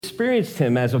experienced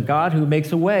him as a God who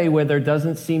makes a way where there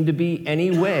doesn't seem to be any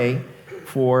way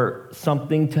for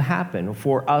something to happen,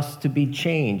 for us to be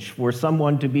changed, for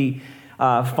someone to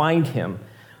find him.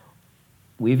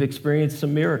 We've experienced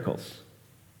some miracles.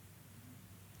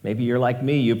 Maybe you're like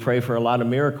me, you pray for a lot of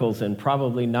miracles, and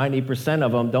probably 90%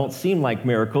 of them don't seem like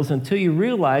miracles until you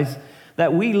realize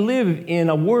that we live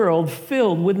in a world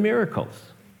filled with miracles.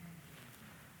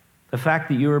 The fact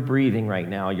that you are breathing right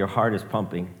now, your heart is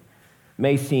pumping,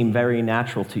 may seem very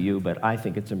natural to you, but I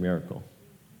think it's a miracle.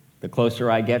 The closer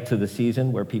I get to the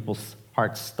season where people's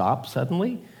hearts stop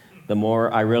suddenly, the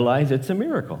more I realize it's a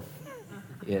miracle.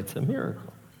 It's a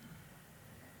miracle.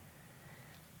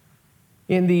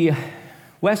 In the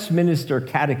Westminster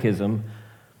Catechism,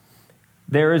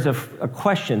 there is a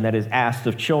question that is asked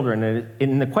of children,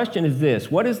 and the question is this: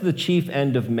 what is the chief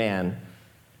end of man?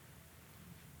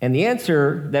 And the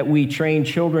answer that we train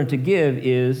children to give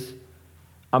is,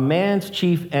 a man's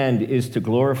chief end is to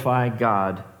glorify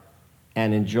God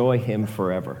and enjoy him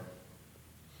forever.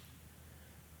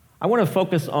 I want to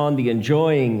focus on the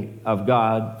enjoying of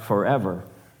God forever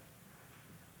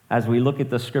as we look at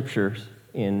the scriptures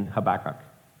in Habakkuk.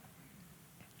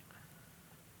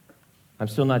 I'm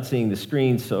still not seeing the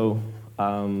screen, so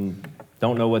don't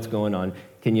know what's going on.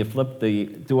 Can you flip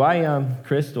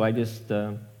Chris, do I just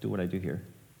do what I do here?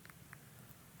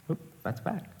 Oop, that's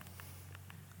back.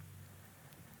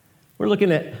 We're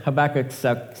looking at Habakkuk's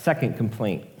second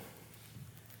complaint.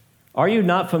 Are you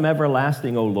not from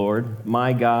everlasting, O Lord,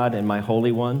 my God and my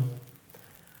Holy One?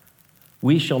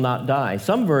 We shall not die.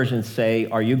 Some versions say,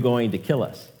 are you going to kill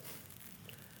us?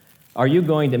 Are you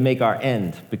going to make our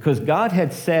end? Because God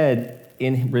had said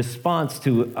in response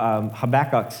to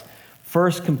Habakkuk's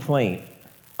first complaint,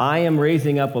 I am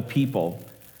raising up a people,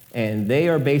 and they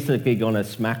are basically going to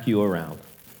smack you around.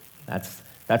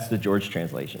 That's the George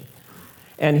translation.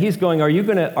 And he's going, are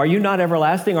you not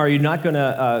everlasting? Are you not going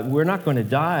to, we're not going to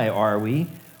die, are we?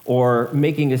 Or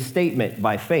making a statement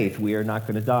by faith, we are not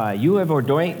going to die. You have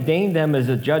ordained them as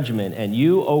a judgment, and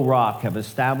you, O rock, have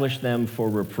established them for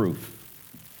reproof.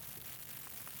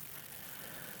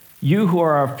 You who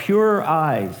are of purer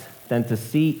eyes than to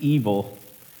see evil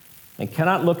and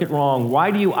cannot look at wrong,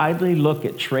 why do you idly look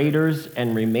at traitors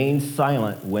and remain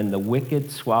silent when the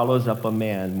wicked swallows up a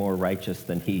man more righteous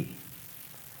than he?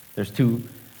 There's two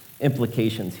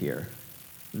implications here,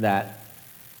 that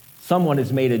someone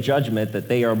has made a judgment that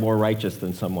they are more righteous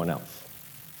than someone else.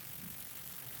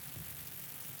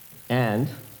 And,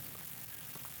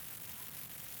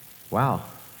 wow,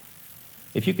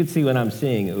 if you could see what I'm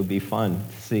seeing, it would be fun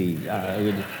to see.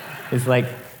 It's like,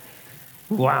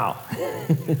 wow.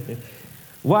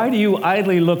 Why do you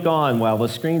idly look on while the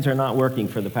screens are not working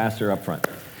for the pastor up front?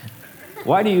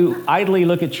 Why do you idly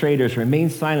look at traitors, remain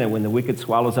silent when the wicked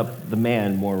swallows up the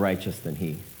man more righteous than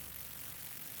he?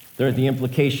 There's the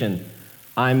implication,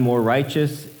 I'm more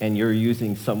righteous and you're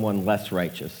using someone less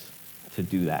righteous to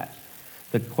do that.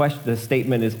 The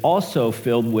statement is also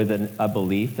filled with a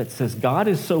belief that says God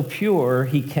is so pure,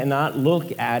 he cannot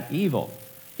look at evil.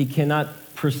 He cannot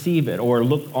perceive it or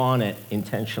look on it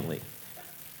intentionally.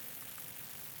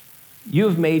 You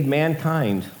have made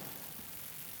mankind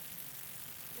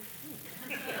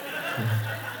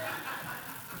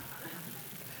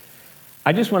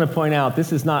I just want to point out,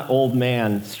 this is not old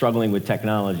man struggling with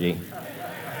technology.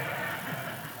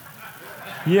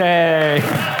 Yay!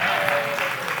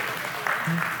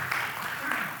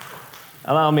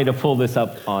 Allow me to pull this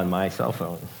up on my cell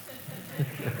phone.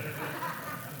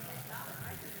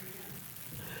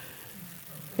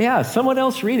 Yeah, someone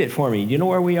else read it for me. Do you know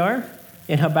where we are?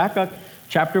 In Habakkuk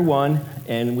chapter 1,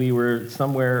 and we were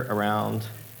somewhere around...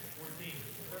 14.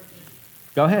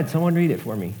 Go ahead, someone read it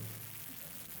for me.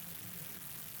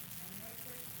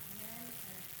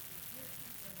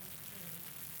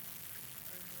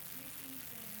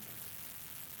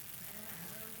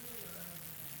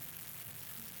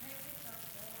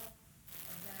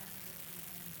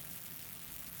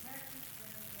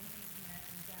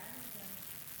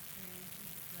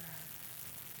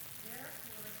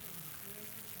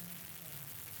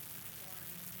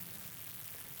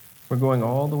 We're going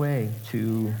all the way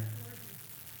to...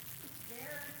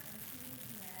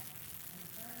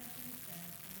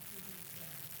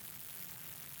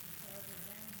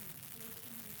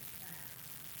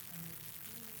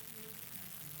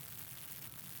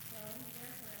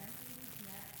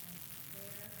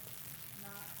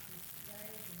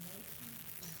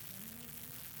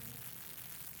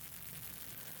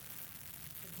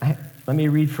 Let me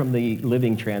read from the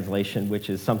Living Translation, which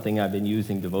is something I've been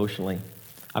using devotionally.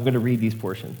 I'm going to read these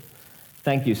portions.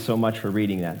 Thank you so much for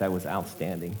reading that. That was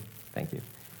outstanding. Thank you.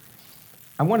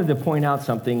 I wanted to point out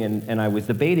something, and I was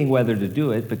debating whether to do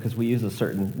it because we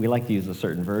like to use a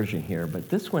certain version here, but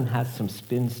this one has some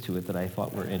spins to it that I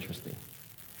thought were interesting.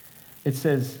 It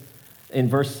says in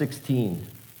verse 16,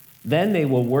 "Then they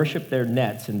will worship their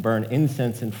nets and burn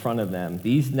incense in front of them.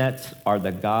 These nets are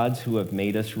the gods who have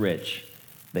made us rich,"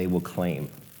 they will claim.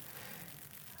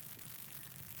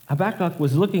 Habakkuk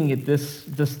was looking at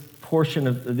this portion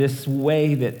of this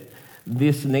way that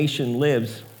this nation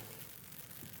lives,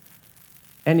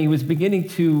 and he was beginning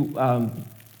to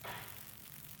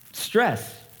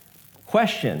stress,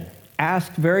 question,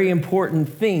 ask very important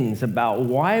things about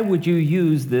why would you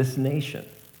use this nation?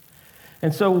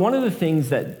 And so one of the things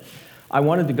that I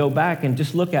wanted to go back and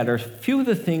just look at are a few of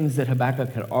the things that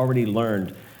Habakkuk had already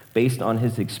learned based on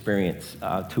his experience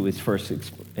to his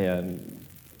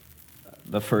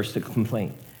the first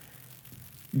complaint.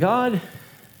 God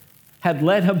had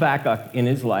led Habakkuk in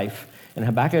his life, and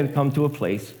Habakkuk had come to a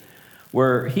place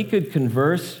where he could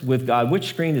converse with God. Which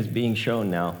screen is being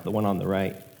shown now? The one on the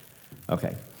right?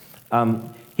 Okay.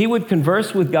 He would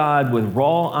converse with God with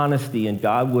raw honesty, and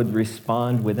God would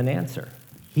respond with an answer.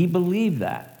 He believed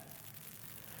that.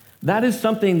 That is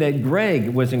something that Greg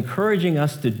was encouraging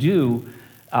us to do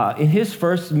in his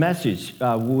first message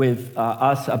with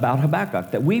us about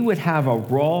Habakkuk, that we would have a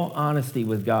raw honesty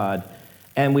with God,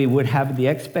 and we would have the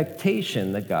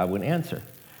expectation that God would answer.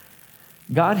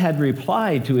 God had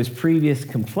replied to his previous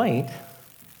complaint.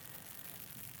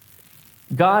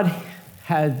 God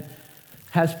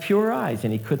has pure eyes,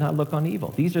 and he could not look on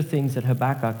evil. These are things that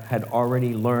Habakkuk had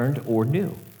already learned or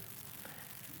knew.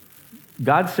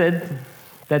 God said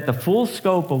that the full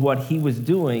scope of what he was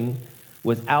doing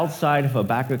was outside of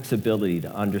Habakkuk's ability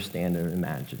to understand and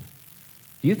imagine.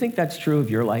 Do you think that's true of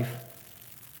your life?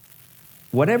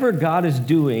 Whatever God is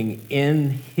doing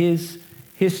in his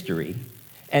history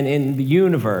and in the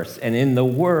universe and in the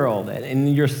world and in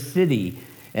your city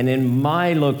and in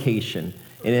my location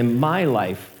and in my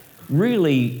life,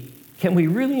 really, can we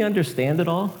really understand it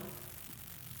all?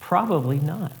 Probably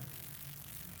not.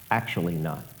 Actually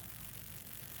not.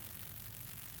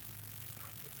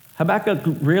 Habakkuk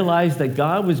realized that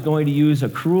God was going to use a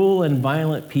cruel and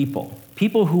violent people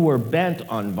who were bent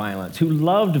on violence, who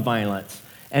loved violence,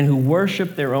 and who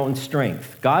worshiped their own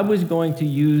strength. God was going to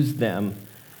use them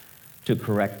to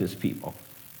correct his people.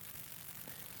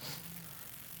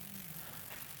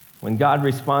 When God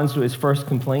responds to his first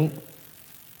complaint,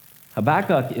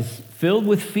 Habakkuk is filled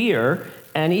with fear,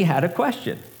 and he had a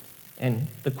question. And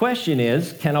the question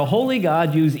is, can a holy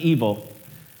God use evil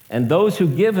and those who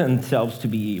give themselves to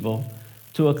be evil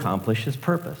to accomplish his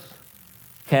purpose?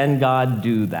 Can God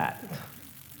do that?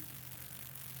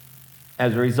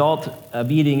 As a result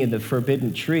of eating in the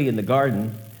forbidden tree in the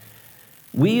garden,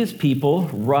 we as people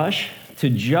rush to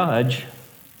judge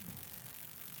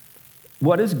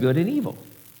what is good and evil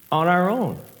on our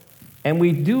own. And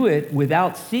we do it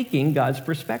without seeking God's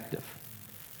perspective.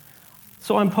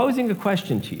 So I'm posing a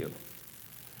question to you.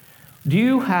 Do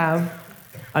you have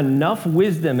enough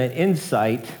wisdom and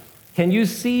insight? Can you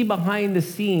see behind the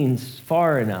scenes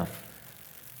far enough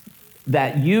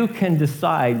that you can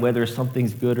decide whether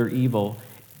something's good or evil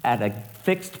at a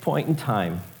fixed point in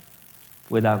time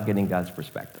without getting God's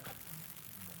perspective?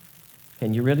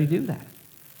 Can you really do that?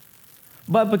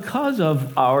 But because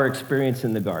of our experience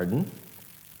in the garden,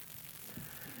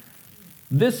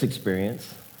 this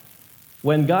experience,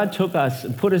 when God took us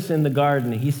and put us in the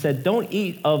garden, he said, don't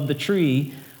eat of the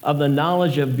tree of the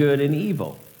knowledge of good and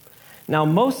evil. Now,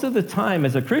 most of the time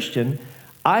as a Christian,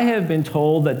 I have been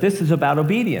told that this is about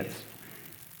obedience.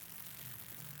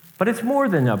 But it's more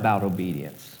than about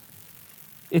obedience.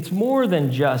 It's more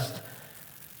than just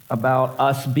about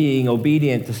us being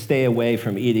obedient to stay away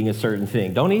from eating a certain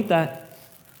thing. Don't eat that.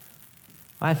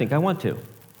 I think I want to.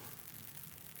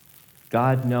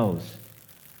 God knows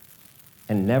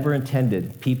and never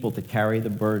intended people to carry the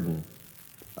burden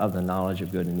of the knowledge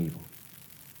of good and evil.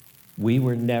 We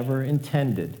were never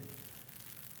intended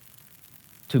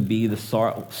to be the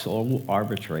sole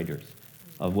arbitrators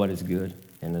of what is good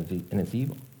and is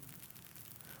evil.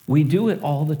 We do it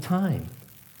all the time.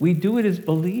 We do it as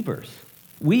believers.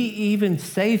 We even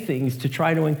say things to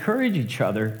try to encourage each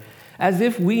other as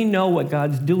if we know what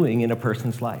God's doing in a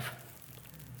person's life.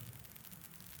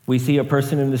 We see a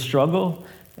person in the struggle,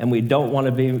 and we don't want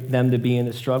them to be in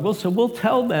the struggle, so we'll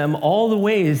tell them all the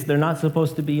ways they're not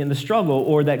supposed to be in the struggle,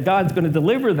 or that God's going to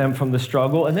deliver them from the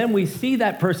struggle, and then we see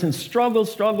that person struggle,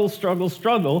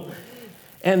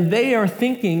 and they are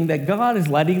thinking that God is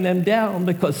letting them down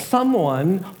because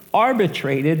someone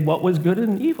arbitrated what was good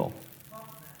and evil.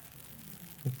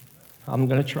 I'm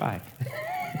going to try.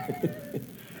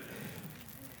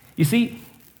 You see,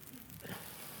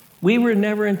 We were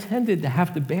never intended to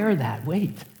have to bear that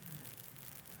weight.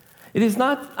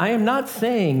 I am not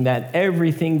saying that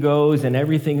everything goes and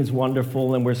everything is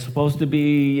wonderful and we're supposed to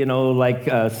be,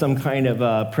 like some kind of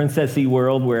a princessy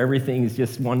world where everything is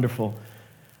just wonderful.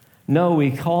 No,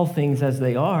 we call things as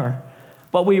they are,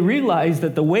 but we realize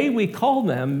that the way we call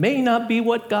them may not be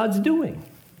what God's doing.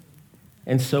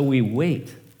 And so we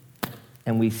wait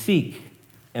and we seek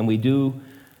and we do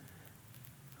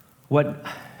what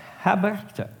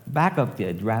Habakkuk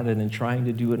did rather than trying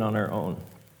to do it on our own.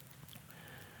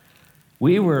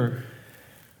 We were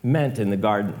meant in the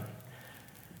garden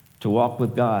to walk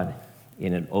with God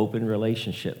in an open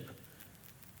relationship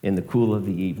in the cool of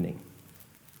the evening.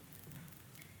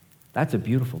 That's a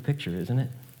beautiful picture, isn't it?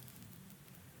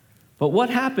 But what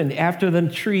happened after the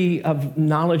tree of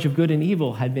knowledge of good and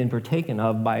evil had been partaken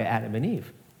of by Adam and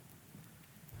Eve?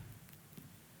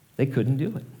 They couldn't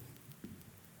do it.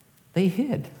 They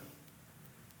hid.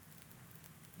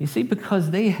 You see,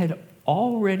 because they had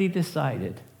already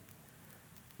decided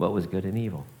what was good and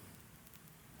evil.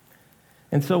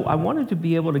 And so I wanted to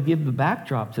be able to give the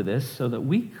backdrop to this so that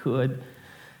we could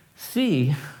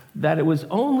see that it was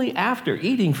only after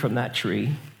eating from that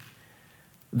tree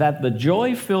that the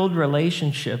joy-filled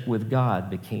relationship with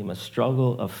God became a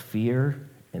struggle of fear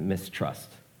and mistrust.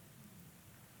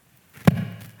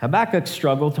 Habakkuk's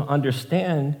struggle to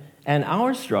understand and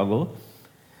our struggle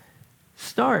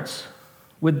starts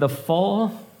with the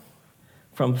fall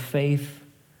from faith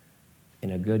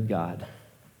in a good God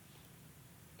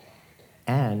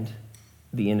and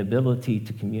the inability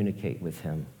to communicate with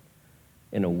him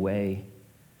in a way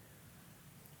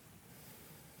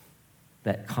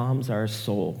that calms our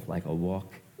soul like a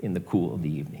walk in the cool of the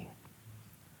evening.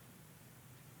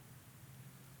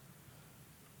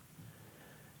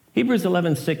 Hebrews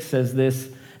 11:6 says this,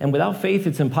 and without faith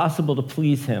it's impossible to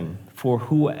please him, for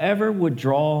whoever would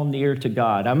draw near to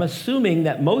God. I'm assuming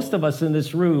that most of us in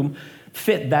this room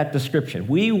fit that description.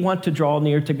 We want to draw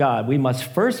near to God. We must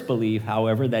first believe,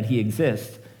 however, that he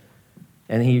exists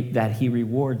and that he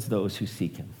rewards those who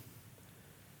seek him.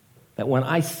 That when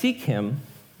I seek him,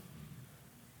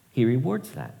 he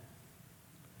rewards that.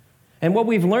 And what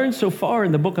we've learned so far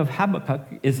in the book of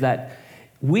Habakkuk is that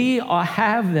we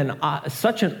have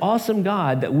such an awesome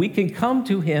God that we can come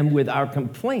to him with our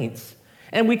complaints,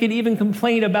 and we can even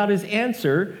complain about his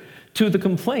answer to the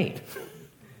complaint.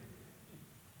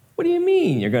 What do you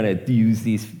mean you're going to use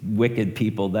these wicked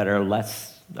people that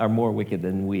are more wicked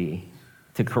than we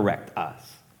to correct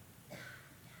us?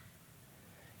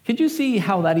 Could you see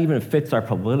how that even fits our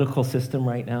political system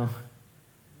right now?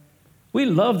 We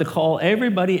love to call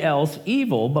everybody else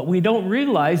evil, but we don't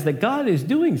realize that God is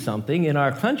doing something in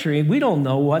our country. We don't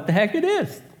know what the heck it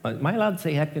is. Am I allowed to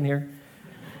say heck in here?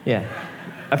 Yeah.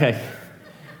 Okay.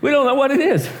 We don't know what it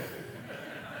is.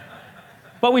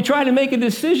 But we try to make a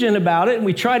decision about it, and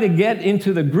we try to get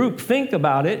into the group think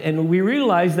about it, and we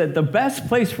realize that the best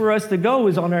place for us to go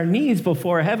is on our knees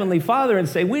before our Heavenly Father and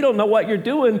say, we don't know what you're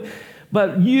doing,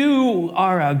 but you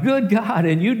are a good God,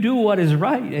 and you do what is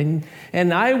right,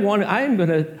 and I'm going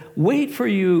to wait for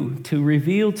you to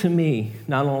reveal to me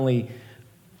not only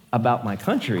about my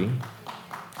country,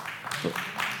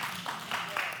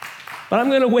 but I'm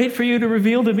going to wait for you to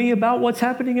reveal to me about what's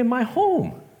happening in my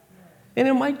home and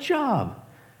in my job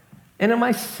and in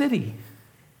my city.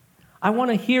 I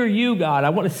want to hear you, God. I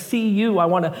want to see you. I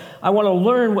want to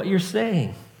learn what you're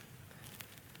saying.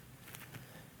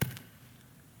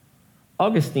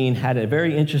 Augustine had a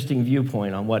very interesting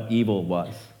viewpoint on what evil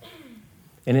was.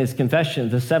 In his Confession,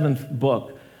 the 7th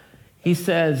book, he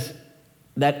says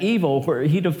that evil, where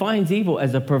he defines evil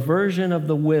as a perversion of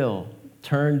the will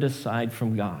turned aside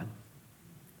from God.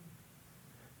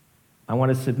 I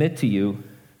want to submit to you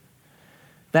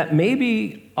that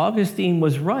maybe Augustine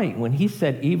was right when he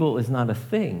said evil is not a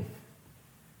thing.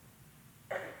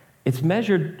 It's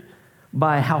measured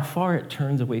by how far it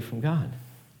turns away from God.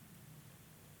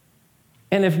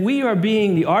 And if we are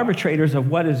being the arbitrators of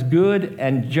what is good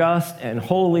and just and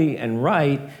holy and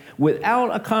right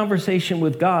without a conversation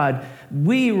with God,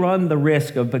 we run the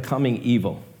risk of becoming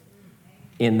evil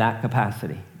in that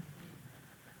capacity.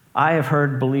 I have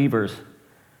heard believers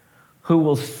who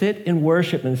will sit in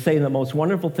worship and say the most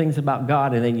wonderful things about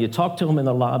God, and then you talk to them in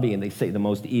the lobby and they say the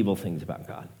most evil things about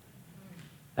God.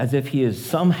 As if he is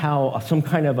somehow some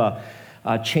kind of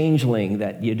a changeling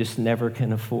that you just never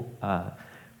can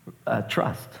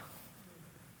trust.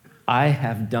 I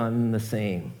have done the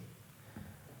same.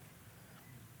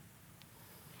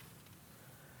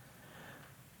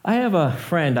 I have a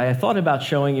friend. I thought about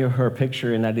showing you her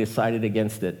picture, and I decided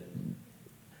against it.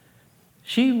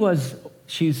 She was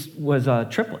a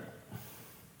triplet.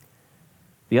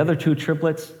 The other two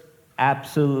triplets,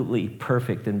 absolutely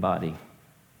perfect in body.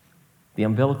 The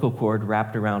umbilical cord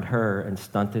wrapped around her and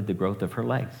stunted the growth of her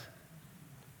legs.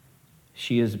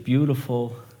 She is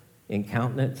beautiful in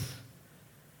countenance,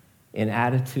 in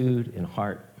attitude, in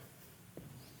heart.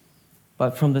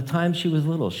 But from the time she was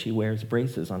little, she wears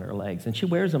braces on her legs, and she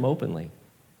wears them openly.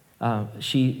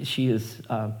 She's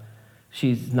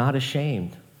not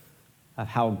ashamed of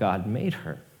how God made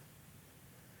her.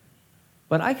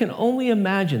 But I can only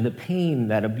imagine the pain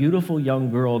that a beautiful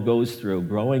young girl goes through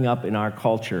growing up in our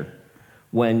culture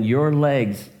when your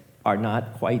legs are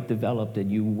not quite developed and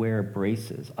you wear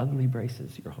braces, ugly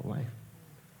braces, your whole life.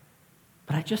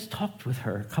 But I just talked with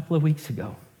her a couple of weeks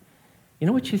ago. You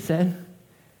know what she said?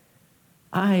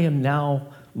 I am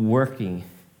now working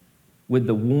with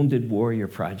the Wounded Warrior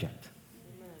Project.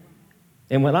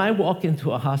 And when I walk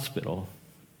into a hospital,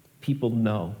 people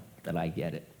know that I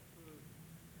get it.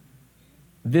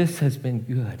 This has been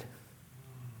good.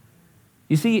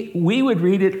 You see, we would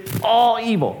read it all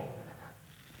evil,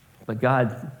 but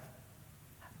God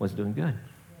was doing good.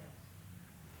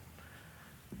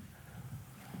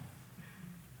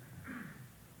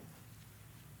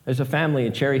 There's a family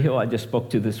in Cherry Hill I just spoke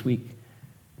to this week.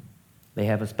 They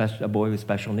have a boy with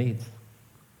special needs.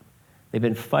 They've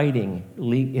been fighting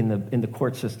in the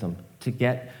court system to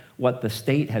get what the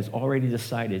state has already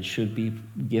decided should be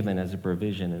given as a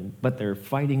provision, but they're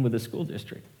fighting with the school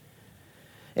district.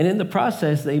 And in the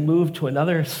process, they moved to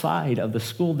another side of the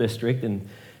school district, and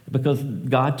because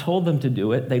God told them to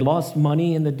do it, they lost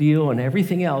money in the deal and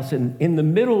everything else. And in the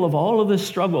middle of all of this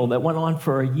struggle that went on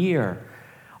for a year,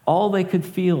 all they could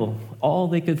feel, all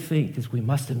they could think is, we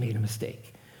must have made a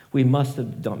mistake. We must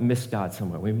have missed God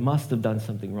somewhere. We must have done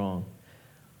something wrong.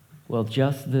 Well,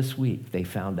 just this week, they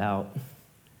found out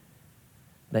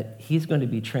that he's going to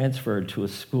be transferred to a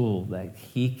school that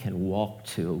he can walk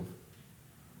to.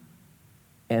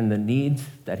 And the needs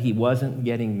that he wasn't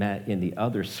getting met in the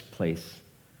other place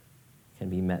can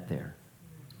be met there.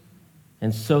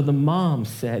 And so the mom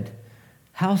said,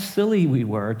 how silly we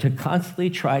were to constantly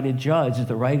try to judge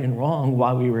the right and wrong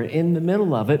while we were in the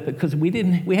middle of it, because we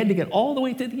had to get all the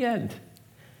way to the end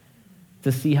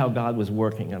to see how God was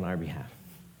working on our behalf.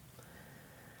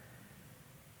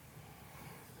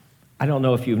 I don't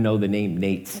know if you know the name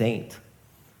Nate Saint.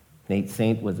 Nate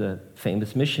Saint was a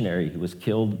famous missionary who was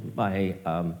killed by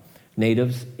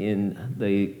natives in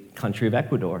the country of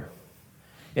Ecuador.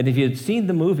 And if you'd seen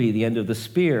the movie, The End of the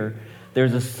Spear,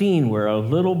 there's a scene where a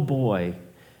little boy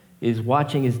is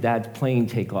watching his dad's plane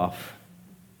take off.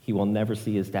 He will never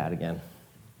see his dad again.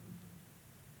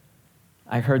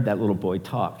 I heard that little boy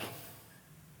talk.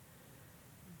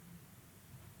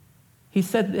 He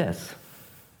said this,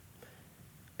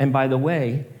 and by the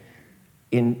way,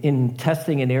 in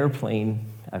testing an airplane,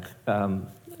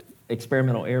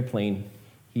 experimental airplane,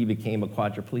 he became a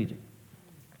quadriplegic.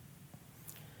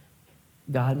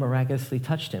 God miraculously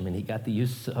touched him, and he got the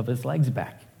use of his legs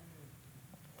back.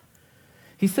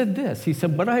 He said this, he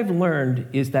said, what I've learned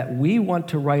is that we want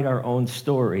to write our own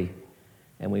story,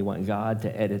 and we want God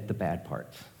to edit the bad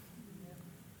parts.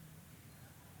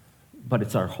 But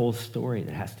it's our whole story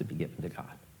that has to be given to God.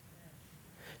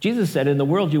 Jesus said, in the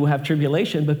world you will have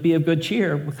tribulation, but be of good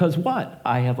cheer, because what?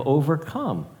 I have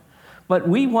overcome. But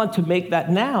we want to make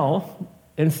that now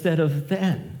instead of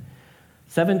then.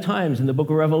 7 times in the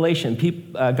book of Revelation,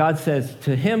 God says,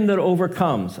 to him that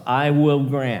overcomes, I will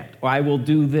grant, or I will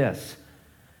do this.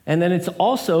 And then it's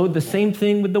also the same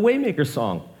thing with the Waymaker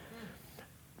song.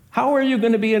 How are you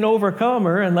going to be an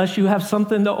overcomer unless you have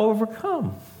something to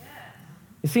overcome?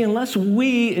 You see, unless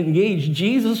we engage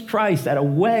Jesus Christ in a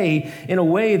way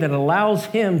that allows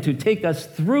him to take us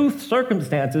through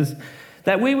circumstances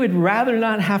that we would rather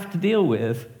not have to deal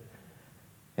with,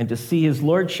 and to see his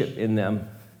lordship in them,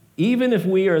 even if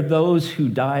we are those who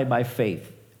die by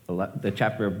faith, the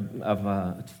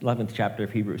 11th chapter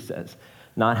of Hebrews says,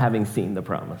 not having seen the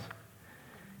promise.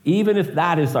 Even if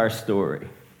that is our story,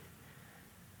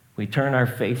 we turn our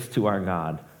face to our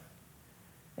God,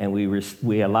 and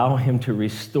we allow him to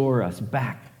restore us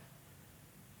back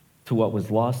to what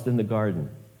was lost in the garden.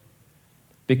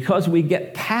 Because we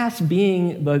get past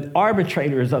being the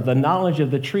arbitrators of the knowledge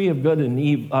of the tree of good and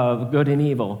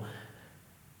evil,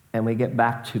 and we get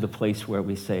back to the place where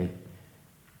we say,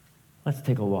 let's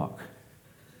take a walk.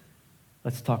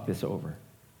 Let's talk this over.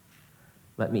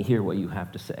 Let me hear what you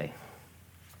have to say.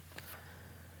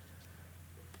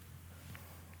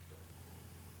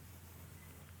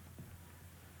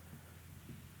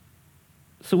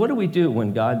 So what do we do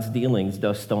when God's dealings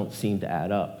just don't seem to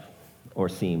add up or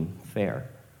seem fair?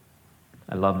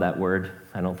 I love that word.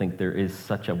 I don't think there is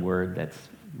such a word that's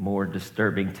more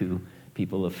disturbing to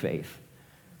people of faith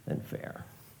than fair.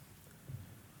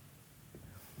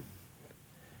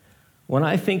 When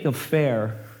I think of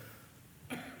fair,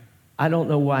 I don't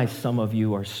know why some of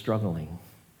you are struggling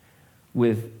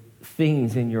with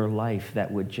things in your life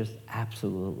that would just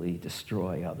absolutely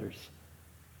destroy others.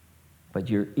 But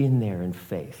you're in there in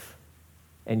faith,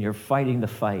 and you're fighting the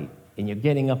fight, and you're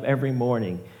getting up every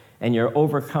morning, and you're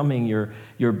overcoming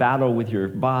your battle with your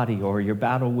body, or your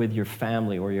battle with your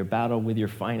family, or your battle with your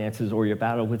finances, or your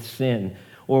battle with sin,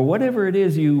 or whatever it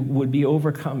is you would be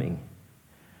overcoming.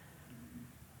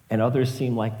 And others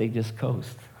seem like they just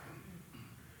coast.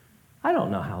 I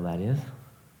don't know how that is.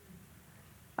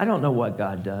 I don't know what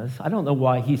God does. I don't know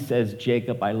why he says,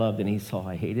 Jacob I loved and Esau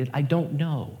I hated. I don't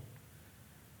know.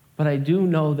 But I do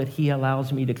know that he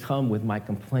allows me to come with my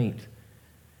complaint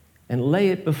and lay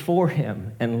it before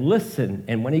him and listen.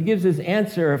 And when he gives his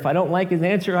answer, if I don't like his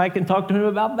answer, I can talk to him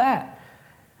about that.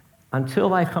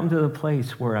 Until I come to the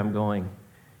place where I'm going,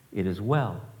 it is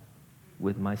well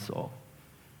with my soul.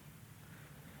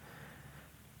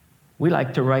 We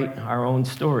like to write our own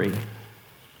story.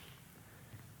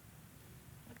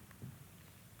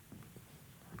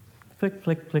 Click,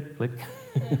 click, click, click.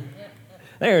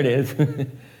 There it is.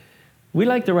 We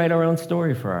like to write our own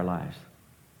story for our lives,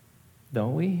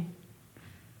 don't we?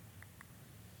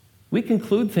 We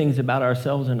conclude things about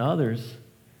ourselves and others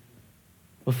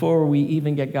before we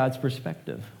even get God's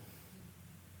perspective.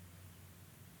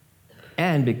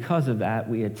 And because of that,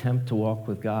 we attempt to walk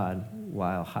with God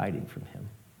while hiding from him.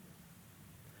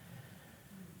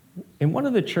 In one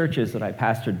of the churches that I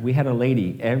pastored, we had a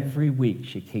lady, every week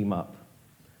she came up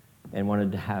and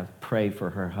wanted to pray for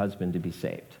her husband to be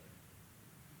saved.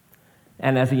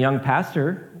 And as a young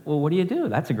pastor, well, what do you do?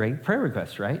 That's a great prayer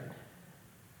request, right?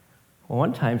 Well,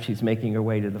 one time she's making her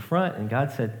way to the front, and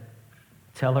God said,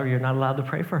 tell her you're not allowed to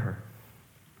pray for her.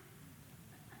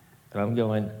 And I'm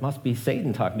going, must be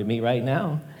Satan talking to me right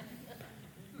now.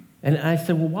 And I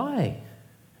said, well, why?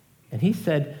 And he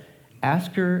said,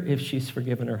 ask her if she's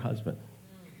forgiven her husband.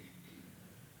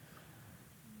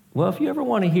 Well, if you ever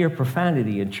want to hear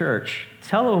profanity in church,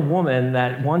 tell a woman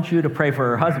that wants you to pray for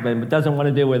her husband but doesn't want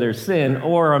to deal with her sin,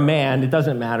 or a man, it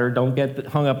doesn't matter, don't get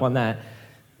hung up on that.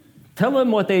 Tell them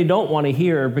what they don't want to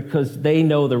hear because they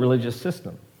know the religious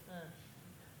system.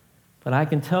 But I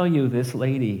can tell you this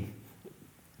lady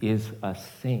is a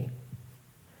saint.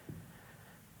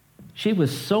 She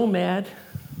was so mad.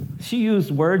 She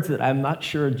used words that I'm not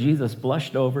sure Jesus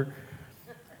blushed over,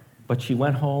 but she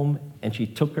went home and she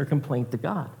took her complaint to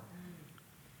God.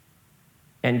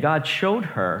 And God showed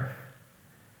her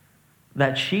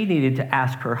that she needed to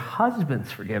ask her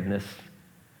husband's forgiveness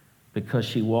because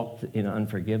she walked in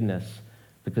unforgiveness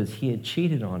because he had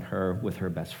cheated on her with her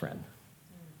best friend.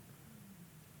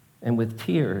 And with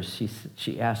tears,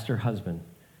 she asked her husband,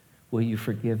 will you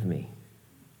forgive me?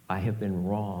 I have been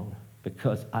wrong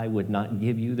because I would not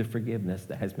give you the forgiveness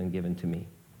that has been given to me.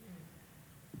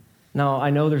 Now, I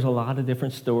know there's a lot of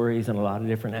different stories and a lot of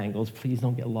different angles. Please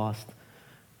don't get lost.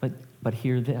 But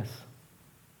hear this.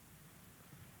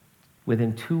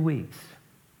 Within 2 weeks,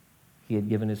 he had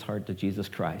given his heart to Jesus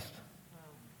Christ.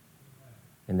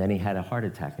 And then he had a heart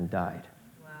attack and died.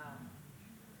 Wow.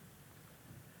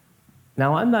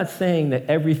 Now, I'm not saying that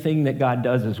everything that God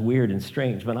does is weird and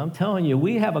strange, but I'm telling you,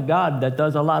 we have a God that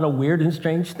does a lot of weird and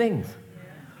strange things.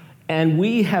 Yeah. And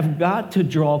we have got to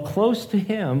draw close to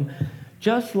him,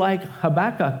 just like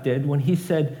Habakkuk did when he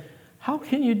said, how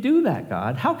can you do that,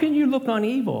 God? How can you look on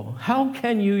evil? How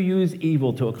can you use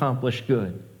evil to accomplish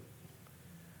good?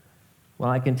 Well,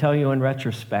 I can tell you in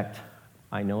retrospect,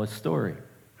 I know a story.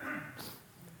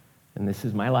 And this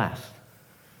is my last.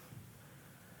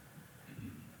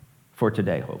 For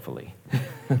today, hopefully.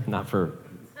 Not for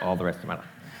all the rest of my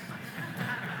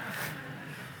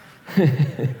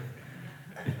life.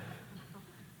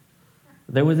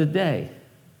 There was a day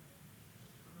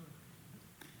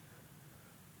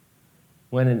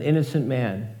when an innocent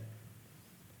man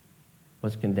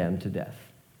was condemned to death.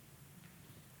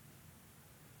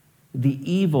 The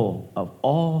evil of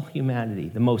all humanity,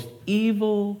 the most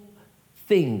evil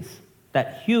things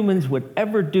that humans would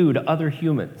ever do to other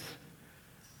humans,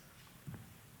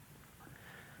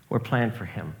 were planned for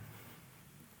him.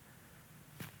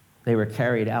 They were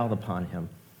carried out upon him.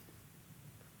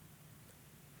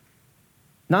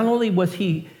 Not only was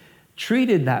he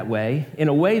treated that way, in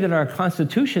a way that our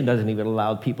Constitution doesn't even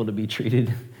allow people to be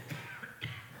treated,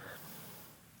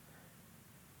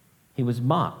 he was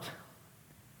mocked.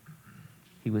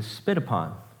 He was spit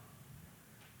upon.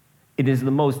 It is the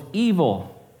most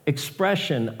evil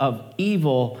expression of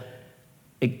evil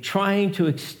trying to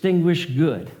extinguish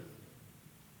good.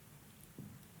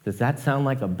 Does that sound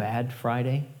like a bad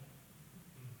Friday?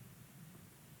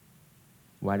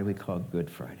 Why do we call it Good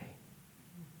Friday?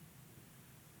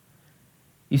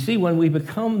 You see, when we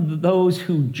become those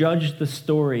who judge the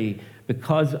story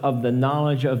because of the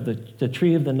knowledge of the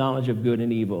tree of the knowledge of good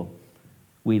and evil,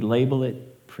 we label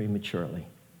it prematurely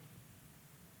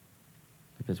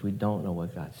because we don't know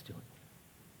what God's doing.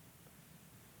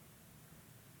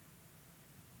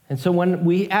 And so when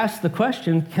we ask the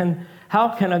question,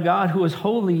 how can a God who is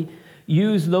holy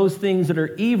use those things that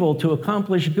are evil to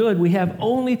accomplish good? We have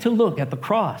only to look at the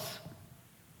cross.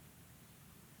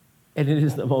 And it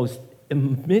is the most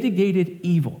mitigated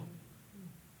evil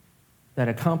that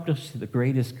accomplished the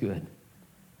greatest good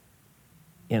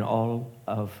in all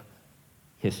of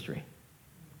history.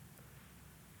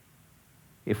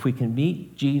 If we can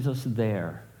meet Jesus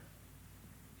there,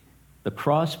 the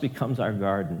cross becomes our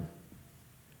garden,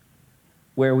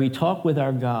 where we talk with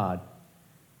our God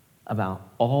about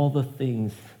all the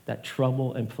things that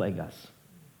trouble and plague us.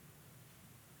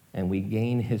 And we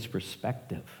gain his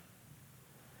perspective.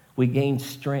 We gain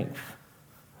strength.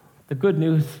 The good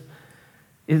news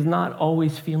is not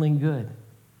always feeling good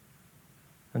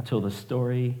until the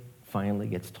story finally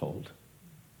gets told.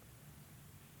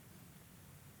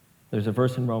 There's a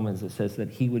verse in Romans that says that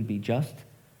he would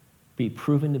be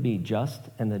proven to be just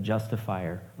and the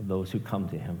justifier of those who come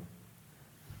to him.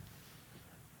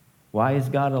 Why is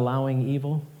God allowing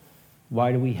evil?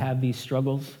 Why do we have these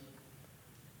struggles?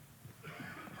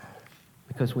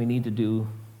 Because we need to do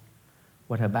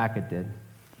what Habakkuk did.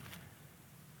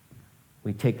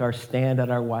 We take our stand at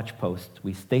our watchpost.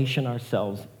 We station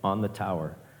ourselves on the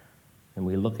tower, and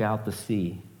we look out to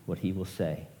see what he will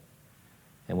say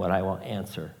and what I will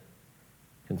answer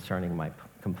concerning my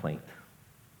complaint.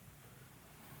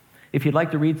 If you'd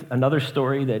like to read another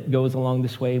story that goes along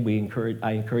this way,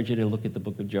 I encourage you to look at the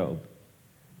book of Job,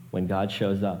 when God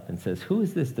shows up and says, "Who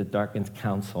is this that darkens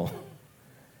counsel?"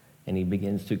 And he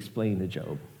begins to explain to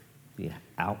Job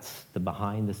the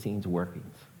behind-the-scenes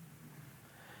workings.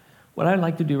 What I'd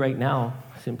like to do right now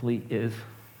simply is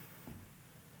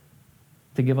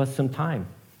to give us some time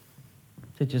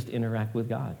to just interact with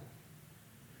God.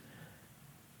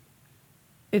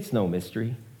 It's no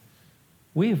mystery.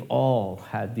 We've all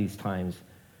had these times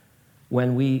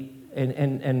when we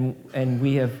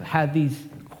have had these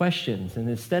questions, and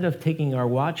instead of taking our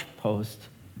watch post,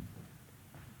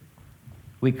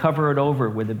 we cover it over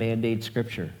with a Band-Aid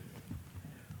scripture,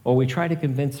 or we try to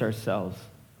convince ourselves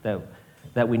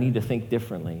that we need to think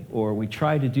differently, or we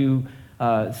try to do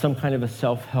some kind of a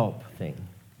self-help thing.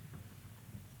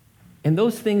 And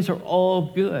those things are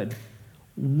all good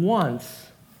once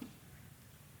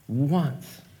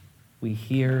we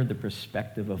hear the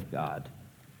perspective of God.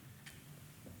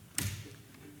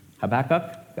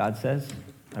 Habakkuk, God says,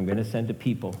 I'm going to send a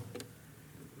people,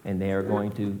 and they are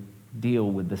going to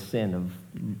deal with the sin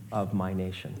of my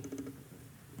nation.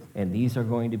 And these are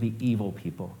going to be evil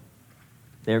people.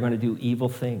 They're going to do evil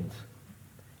things.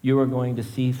 You are going to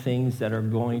see things that are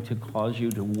going to cause you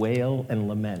to wail and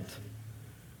lament.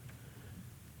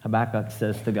 Habakkuk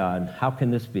says to God, how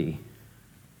can this be?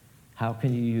 How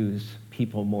can you use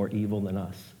people more evil than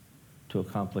us to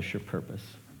accomplish your purpose?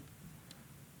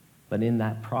 But in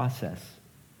that process,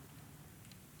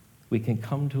 we can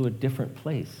come to a different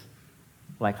place,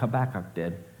 like Habakkuk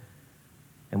did,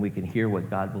 and we can hear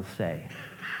what God will say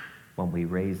when we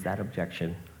raise that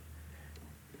objection,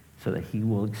 so that he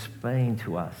will explain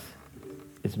to us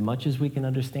as much as we can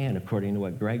understand, according to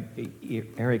what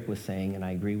Eric was saying, and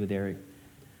I agree with Eric.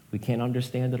 We can't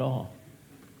understand it all,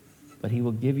 but he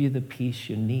will give you the peace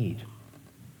you need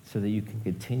so that you can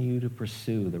continue to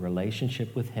pursue the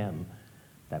relationship with him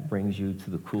that brings you to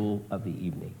the cool of the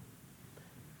evening.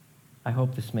 I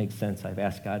hope this makes sense. I've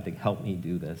asked God to help me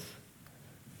do this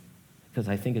because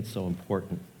I think it's so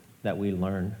important that we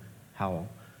learn how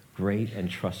great and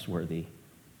trustworthy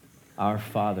our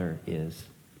Father is,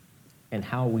 and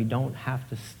how we don't have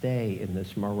to stay in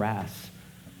this morass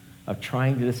of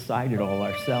trying to decide it all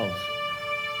ourselves.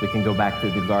 We can go back to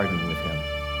the garden with him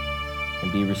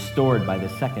and be restored by the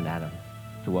second Adam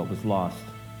to what was lost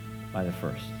by the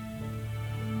first.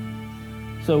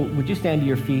 So would you stand to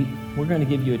your feet? We're going to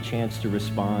give you a chance to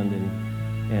respond,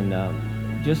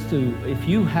 and just to, if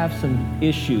you have some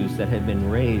issues that have been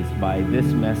raised by this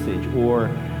message, or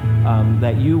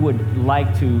that you would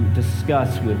like to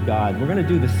discuss with God, we're going to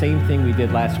do the same thing we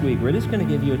did last week. We're just going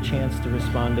to give you a chance to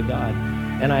respond to God.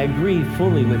 And I agree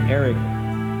fully with Eric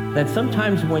that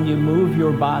sometimes when you move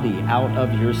your body out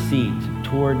of your seat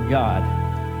toward God,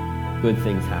 good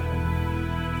things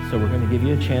happen. So we're going to give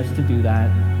you a chance to do that.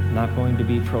 Not going to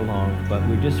be prolonged, but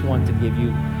we just want to give you,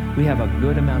 we have a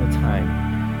good amount of time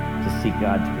to seek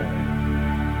God together.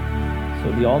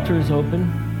 So the altar is open,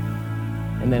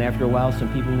 and then after a while,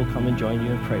 some people will come and join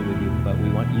you and pray with you, but we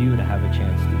want you to have a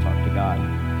chance to talk to God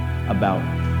about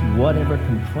whatever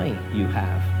complaint you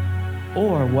have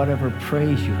or whatever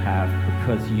praise you have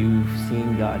because you've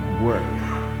seen God work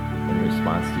in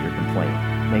response to your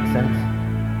complaint. Make sense?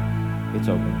 It's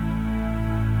open.